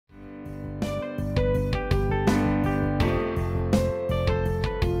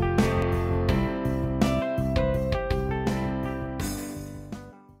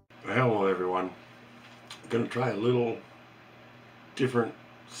going to try a little different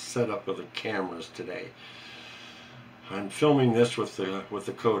setup of the cameras today. I'm filming this with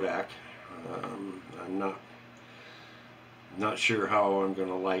the Kodak. I'm not sure how I'm going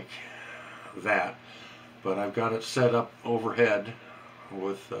to like that, but I've got it set up overhead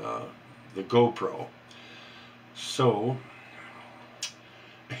with the GoPro. So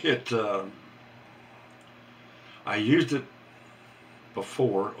I used it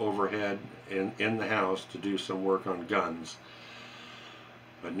before overhead in the house to do some work on guns,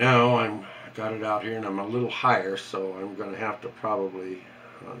 but now I got it out here and I'm a little higher, so I'm going to have to probably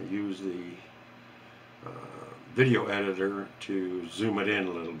use the video editor to zoom it in a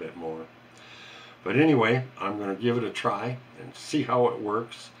little bit more. But anyway, I'm going to give it a try and see how it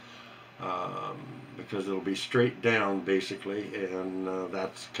works, because it'll be straight down basically, and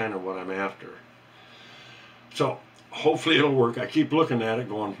that's kind of what I'm after. So hopefully it'll work. I keep looking at it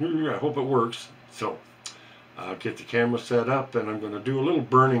going, I hope it works. So I'll get the camera set up and I'm going to do a little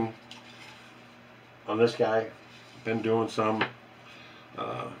burning on this guy. Been doing some.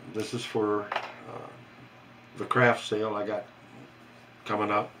 This is for the craft sale I got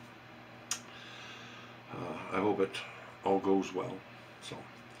coming up. I hope it all goes well. So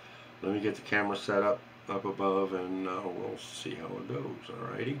let me get the camera set up above and we'll see how it goes.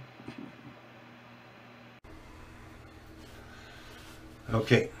 Alrighty.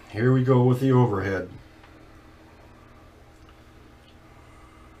 Okay, here we go with the overhead.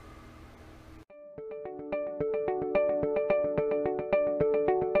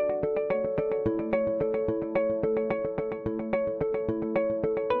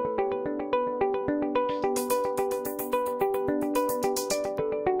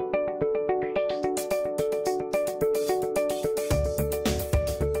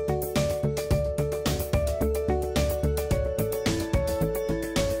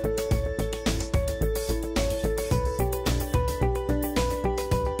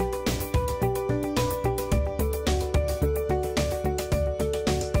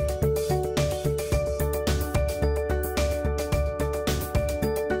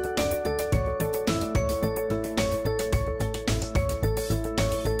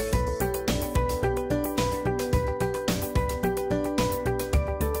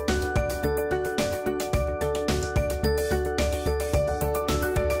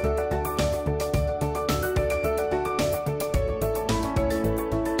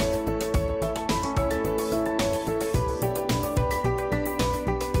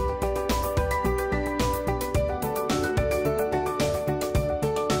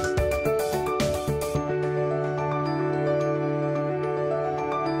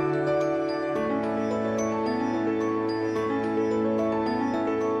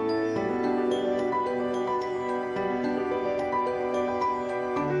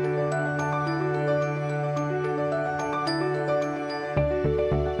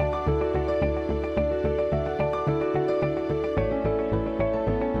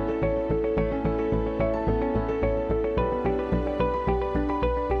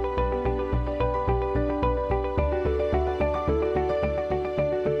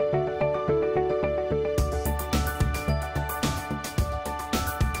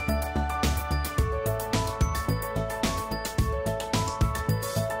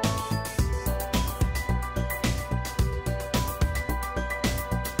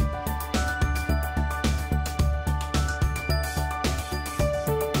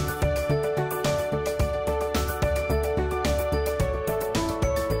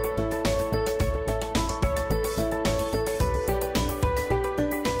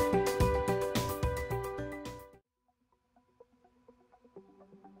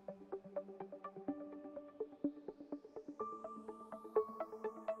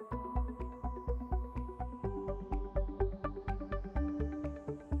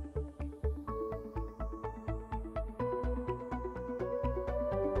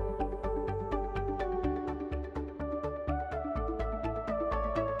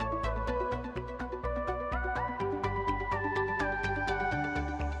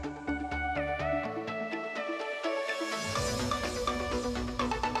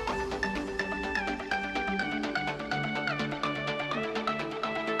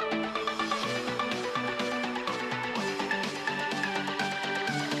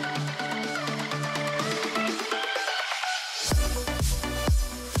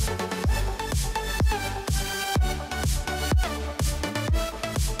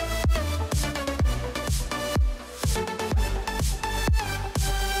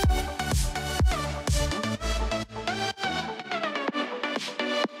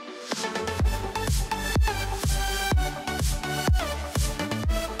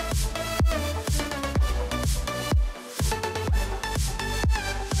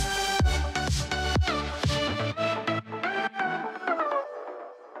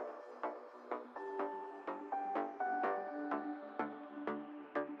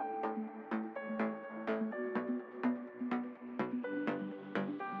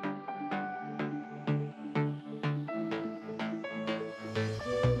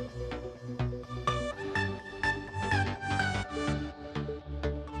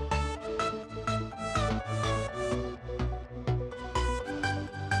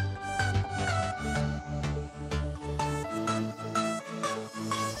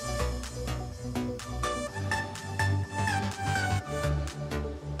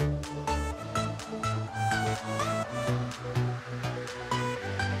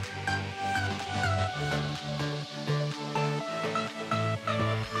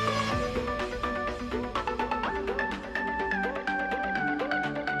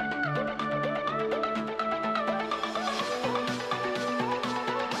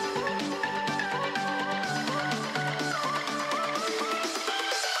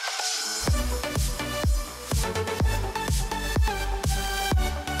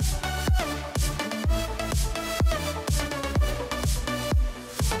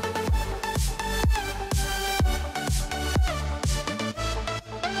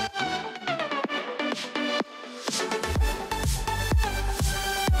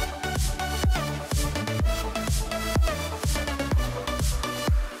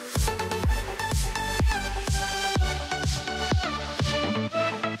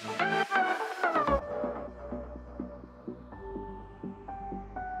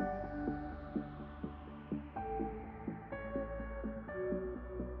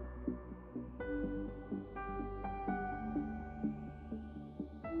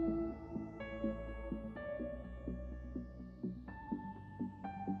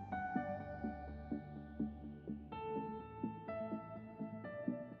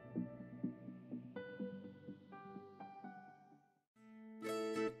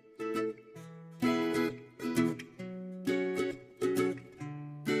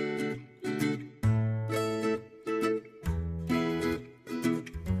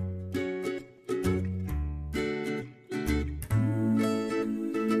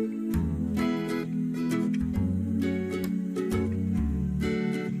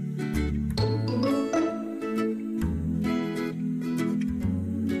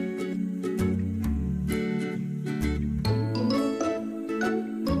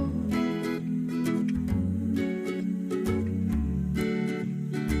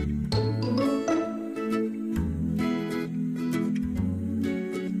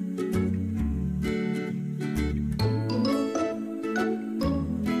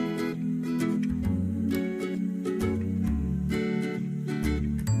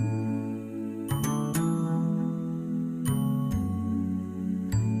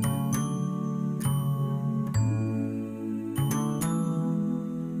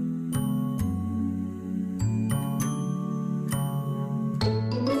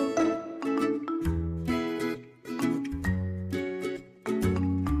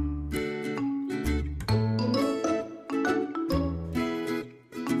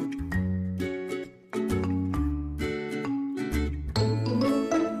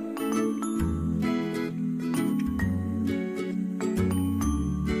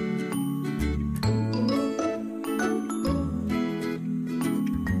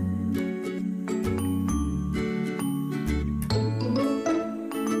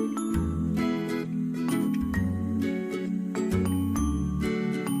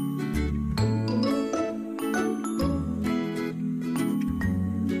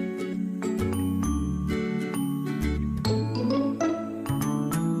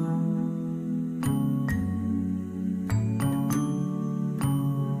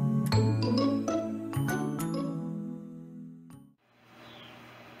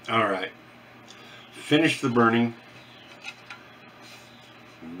 Alright, finish the burning.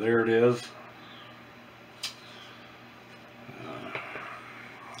 And there it is.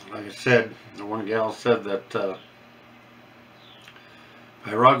 Like I said, the one gal said that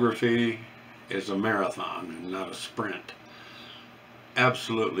pyrography is a marathon and not a sprint.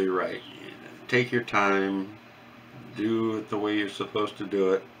 Absolutely right. Take your time, do it the way you're supposed to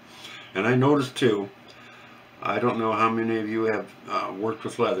do it. And I noticed too, I don't know how many of you have worked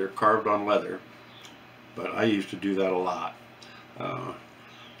with leather, carved on leather, but I used to do that a lot.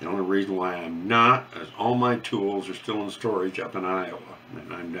 The only reason why I'm not is all my tools are still in storage up in Iowa,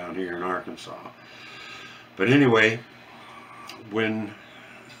 and I'm down here in Arkansas. But anyway, when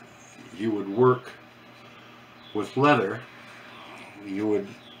you would work with leather, you would,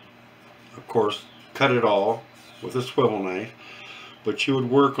 of course, cut it all with a swivel knife, but you would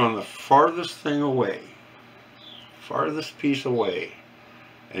work on the farthest thing away, farthest piece away,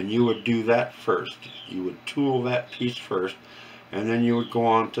 and you would do that first. You would tool that piece first, and then you would go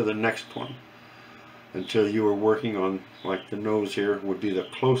on to the next one until you were working on, like the nose here would be the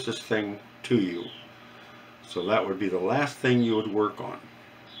closest thing to you. So that would be the last thing you would work on.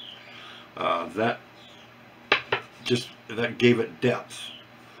 That gave it depth.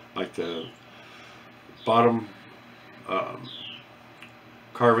 Like the bottom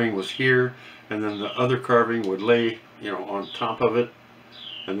carving was here, and then the other carving would lay, on top of it,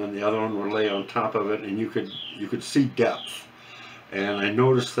 and then the other one would lay on top of it, and you could see depth. And I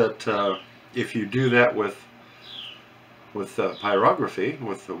noticed that if you do that with pyrography,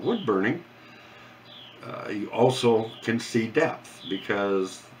 with the wood burning, you also can see depth,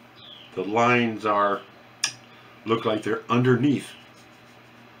 because the lines look like they're underneath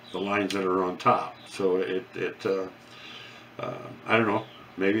the lines that are on top. So I don't know,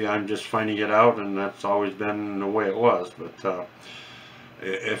 maybe I'm just finding it out and that's always been the way it was, but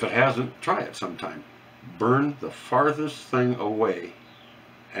if it hasn't, try it sometime. Burn the farthest thing away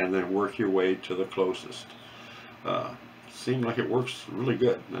and then work your way to the closest. Seemed like it works really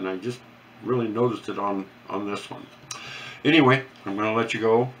good, and I just really noticed it on this one. Anyway, I'm going to let you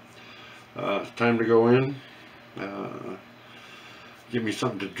go. It's time to go in. Give me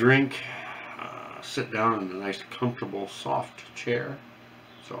something to drink. Sit down in a nice, comfortable, soft chair.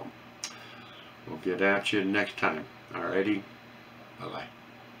 So we'll get at you next time. Alrighty. Bye-bye.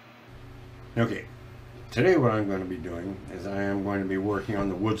 Okay. Today what I'm going to be doing is I am going to be working on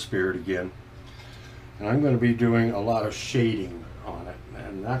the wood spirit again. And I'm going to be doing a lot of shading on it.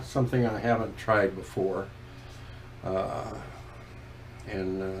 And that's something I haven't tried before. I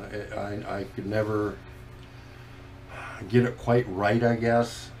could never get it quite right, I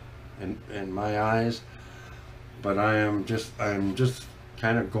guess, in my eyes. But I'm just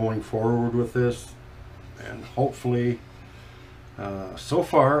kind of going forward with this, and hopefully so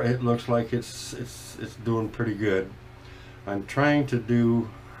far it looks like it's doing pretty good. I'm trying to do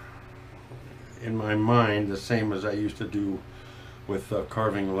in my mind the same as I used to do with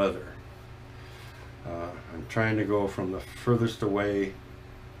carving leather. I'm trying to go from the furthest away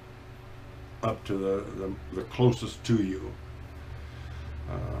up to the closest to you.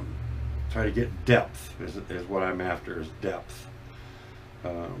 Try to get depth is what I'm after, is depth.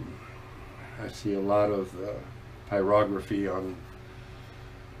 I see a lot of pyrography on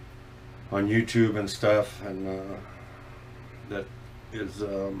YouTube and stuff, and that is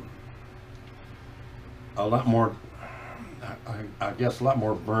a lot more, I guess, a lot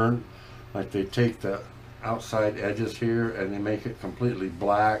more burned. Like they take the outside edges here and they make it completely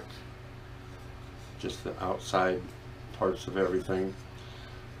black, just the outside parts of everything,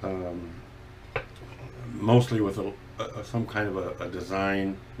 mostly with some kind of a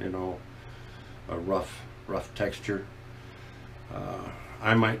design, a rough texture.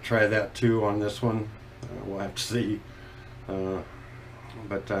 I might try that too on this one. We'll have to see,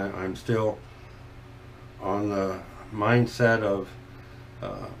 but I'm still on the mindset of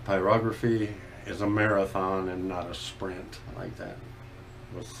pyrography is a marathon and not a sprint, like that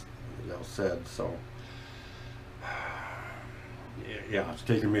was said. So yeah, it's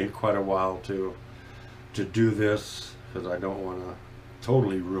taken me quite a while to do this, because I don't want to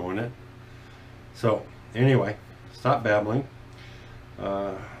totally ruin it. So anyway, stop babbling.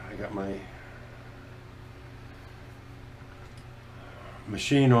 I got my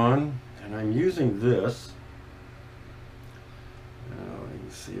machine on, and I'm using this. You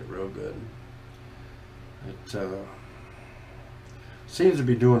can see it real good. It seems to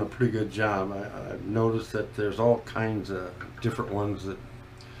be doing a pretty good job. I've noticed that there's all kinds of different ones that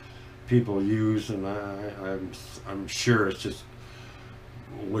people use, and I'm sure it's just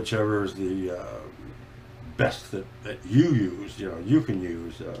whichever is the best that you use, you can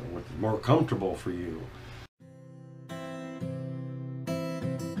use, what's more comfortable for you.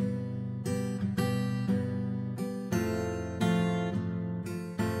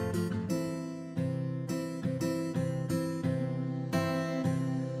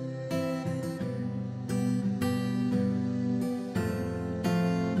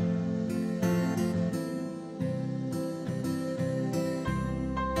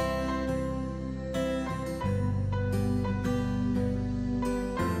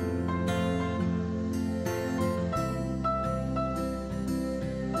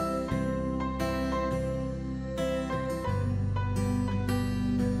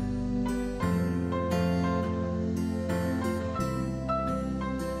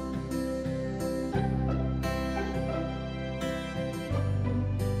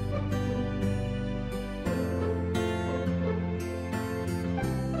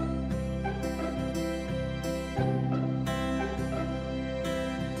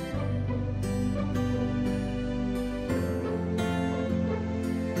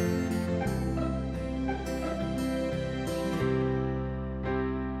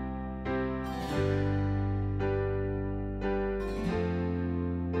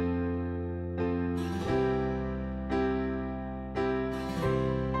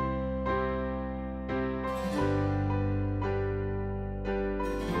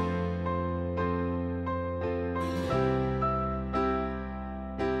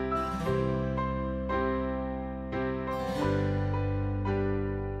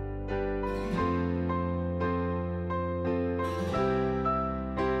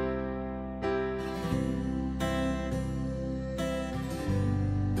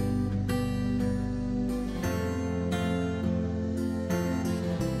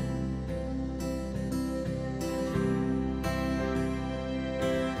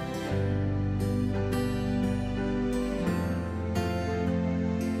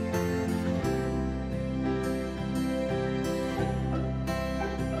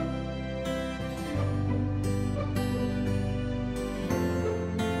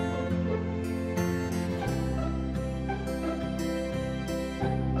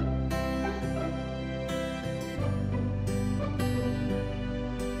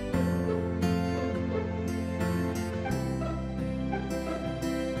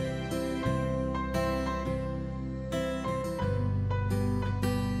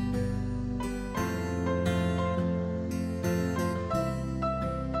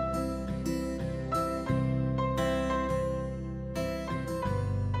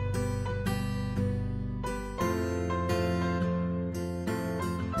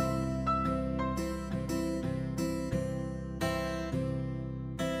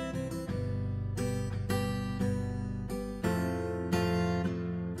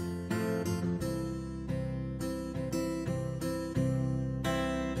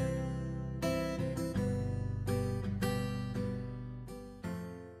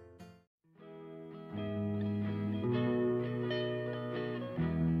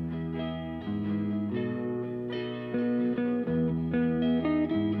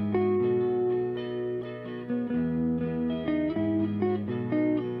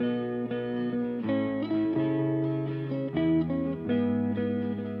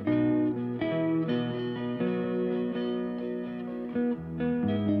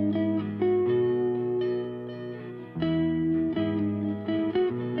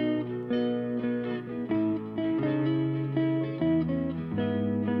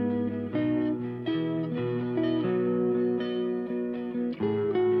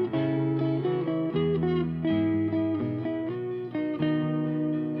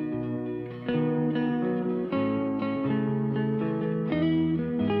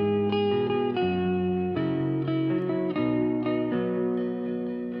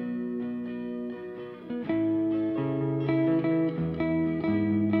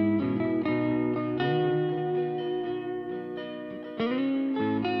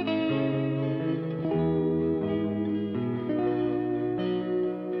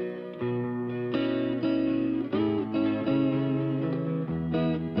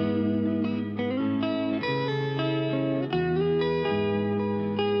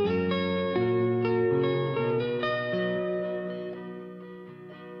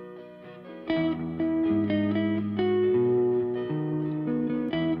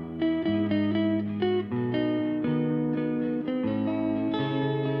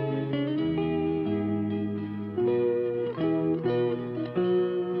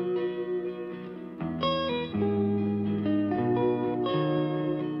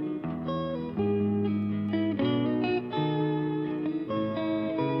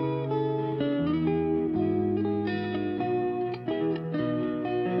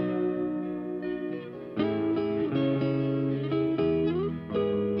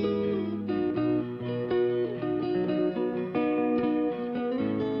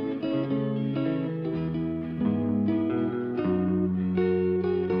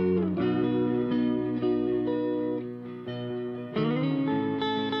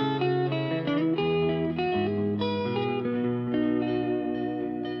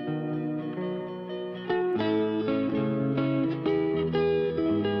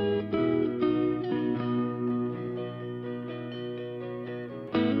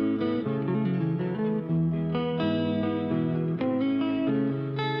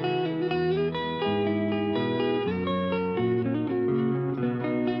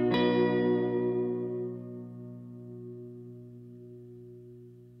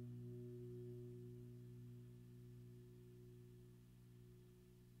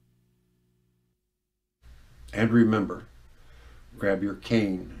 And remember, grab your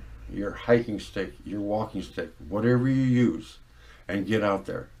cane, your hiking stick, your walking stick, whatever you use, and get out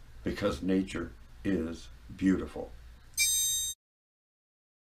there, because nature is beautiful.